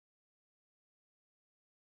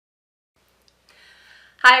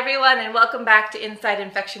Hi everyone, and welcome back to Inside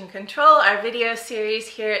Infection Control, our video series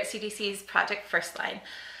here at CDC's Project First Line.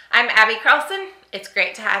 I'm Abby Carlson. It's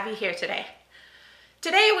great to have you here today.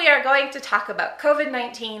 Today we are going to talk about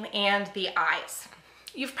COVID-19 and the eyes.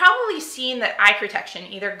 You've probably seen that eye protection,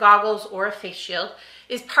 either goggles or a face shield,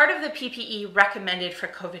 is part of the PPE recommended for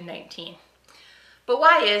COVID-19. But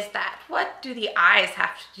why is that? What do the eyes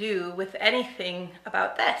have to do with anything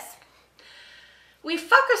about this? We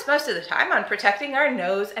focus most of the time on protecting our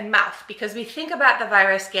nose and mouth because we think about the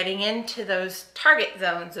virus getting into those target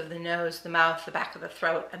zones of the nose, the mouth, the back of the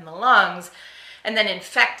throat, and the lungs, and then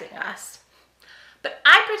infecting us. But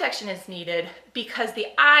eye protection is needed because the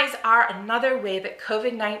eyes are another way that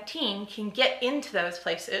COVID-19 can get into those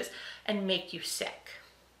places and make you sick.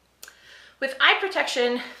 With eye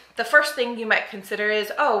protection, the first thing you might consider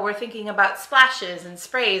is, we're thinking about splashes and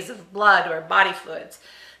sprays of blood or body fluids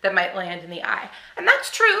that might land in the eye. And that's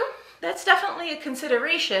true, that's definitely a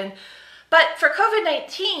consideration. But for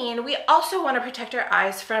COVID-19, we also want to protect our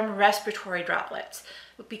eyes from respiratory droplets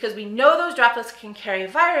because we know those droplets can carry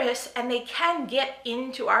virus and they can get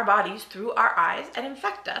into our bodies through our eyes and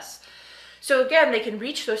infect us. So again, they can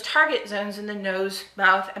reach those target zones in the nose,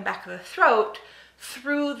 mouth, and back of the throat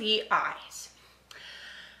through the eyes.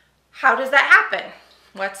 How does that happen?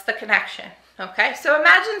 What's the connection? Okay, so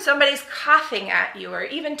imagine somebody's coughing at you or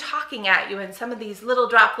even talking at you and some of these little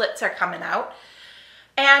droplets are coming out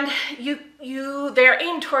and they're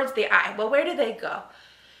aimed towards the eye. Well, where do they go?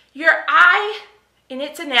 Your eye in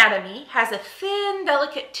its anatomy has a thin,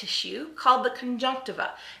 delicate tissue called the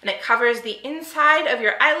conjunctiva, and it covers the inside of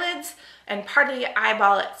your eyelids and part of the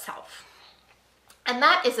eyeball itself. And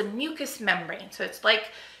that is a mucous membrane, so it's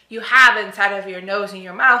like you have inside of your nose and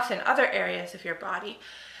your mouth and other areas of your body.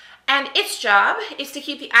 And its job is to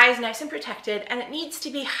keep the eyes nice and protected, and it needs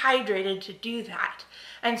to be hydrated to do that.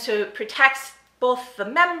 And so it protects both the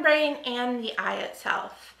membrane and the eye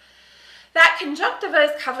itself. That conjunctiva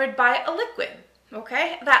is covered by a liquid,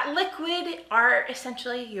 okay? That liquid are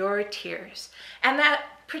essentially your tears, and that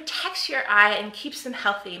protects your eye and keeps them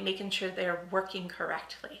healthy, making sure they're working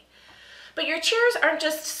correctly. But your tears aren't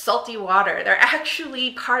just salty water. They're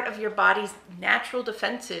actually part of your body's natural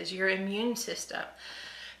defenses, your immune system.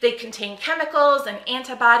 They contain chemicals and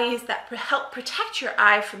antibodies that help protect your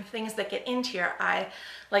eye from things that get into your eye,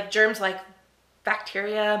 like germs like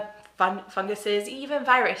bacteria, funguses, even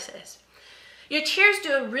viruses. Your tears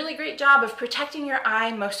do a really great job of protecting your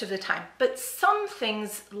eye most of the time, but some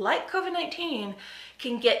things like COVID-19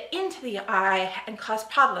 can get into the eye and cause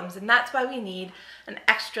problems, and that's why we need an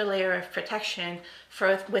extra layer of protection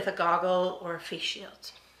with a goggle or a face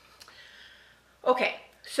shield. Okay.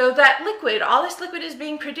 So that liquid, all this liquid is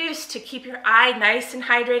being produced to keep your eye nice and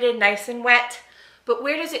hydrated, nice and wet. But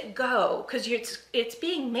where does it go? Because it's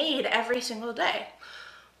being made every single day.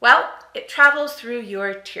 Well, it travels through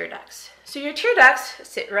your tear ducts. So your tear ducts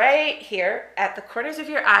sit right here at the corners of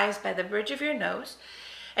your eyes by the bridge of your nose.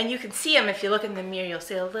 And you can see them if you look in the mirror. You'll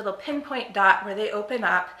see a little pinpoint dot where they open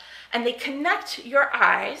up. And they connect your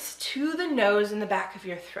eyes to the nose and the back of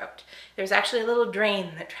your throat. There's actually a little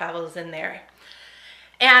drain that travels in there.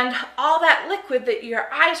 And all that liquid that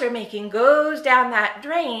your eyes are making goes down that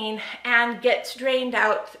drain and gets drained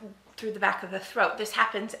out through the back of the throat. This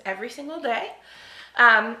happens every single day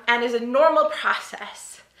and is a normal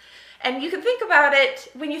process. And you can think about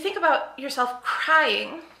it, when you think about yourself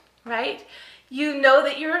crying, right? You know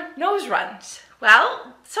that your nose runs.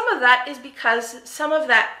 Well, some of that is because some of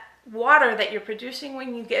that water that you're producing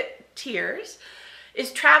when you get tears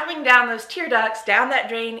is traveling down those tear ducts, down that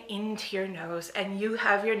drain into your nose, and you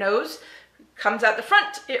have your nose, comes out the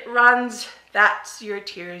front, it runs, that's your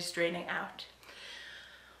tears draining out.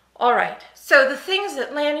 All right, so the things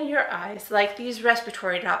that land in your eyes, like these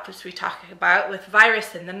respiratory droplets we talked about with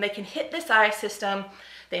virus in them, they can hit this eye system,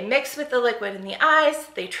 they mix with the liquid in the eyes,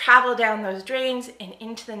 they travel down those drains and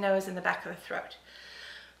into the nose and the back of the throat.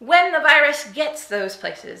 When the virus gets those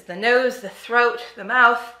places, the nose, the throat, the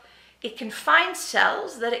mouth, it can find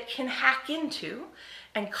cells that it can hack into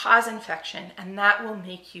and cause infection, and that will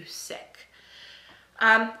make you sick.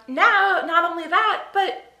 Now, not only that,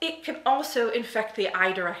 but it can also infect the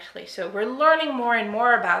eye directly. So we're learning more and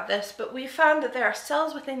more about this, but we found that there are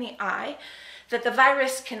cells within the eye that the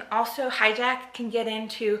virus can also hijack, can get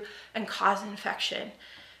into, and cause infection.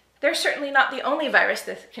 They're certainly not the only virus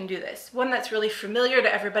that can do this. One that's really familiar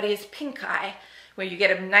to everybody is pink eye, where you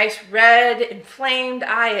get a nice red, inflamed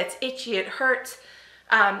eye, it's itchy, it hurts.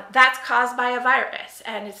 That's caused by a virus,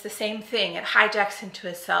 and it's the same thing. It hijacks into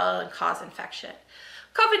a cell and causes infection.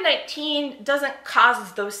 COVID-19 doesn't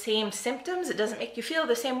cause those same symptoms. It doesn't make you feel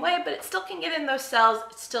the same way, but it still can get in those cells.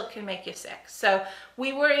 It still can make you sick. So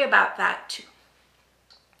we worry about that too.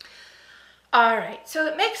 All right, so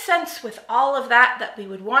it makes sense with all of that we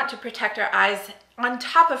would want to protect our eyes on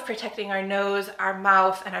top of protecting our nose, our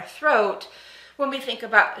mouth, and our throat when we think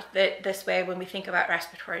about it this way, when we think about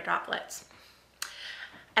respiratory droplets.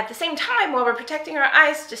 At the same time, while we're protecting our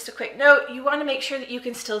eyes, just a quick note, you want to make sure that you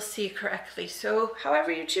can still see correctly. So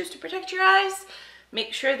however you choose to protect your eyes,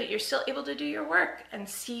 make sure that you're still able to do your work and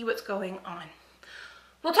see what's going on.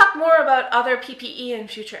 We'll talk more about other PPE in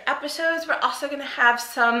future episodes. We're also going to have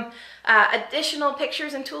some additional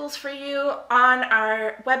pictures and tools for you on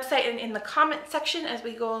our website and in the comment section as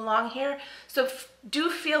we go along here. So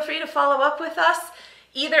do feel free to follow up with us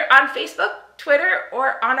either on Facebook, Twitter,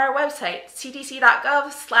 or on our website,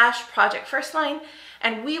 cdc.gov/Project First Line,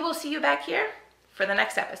 and we will see you back here for the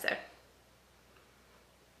next episode.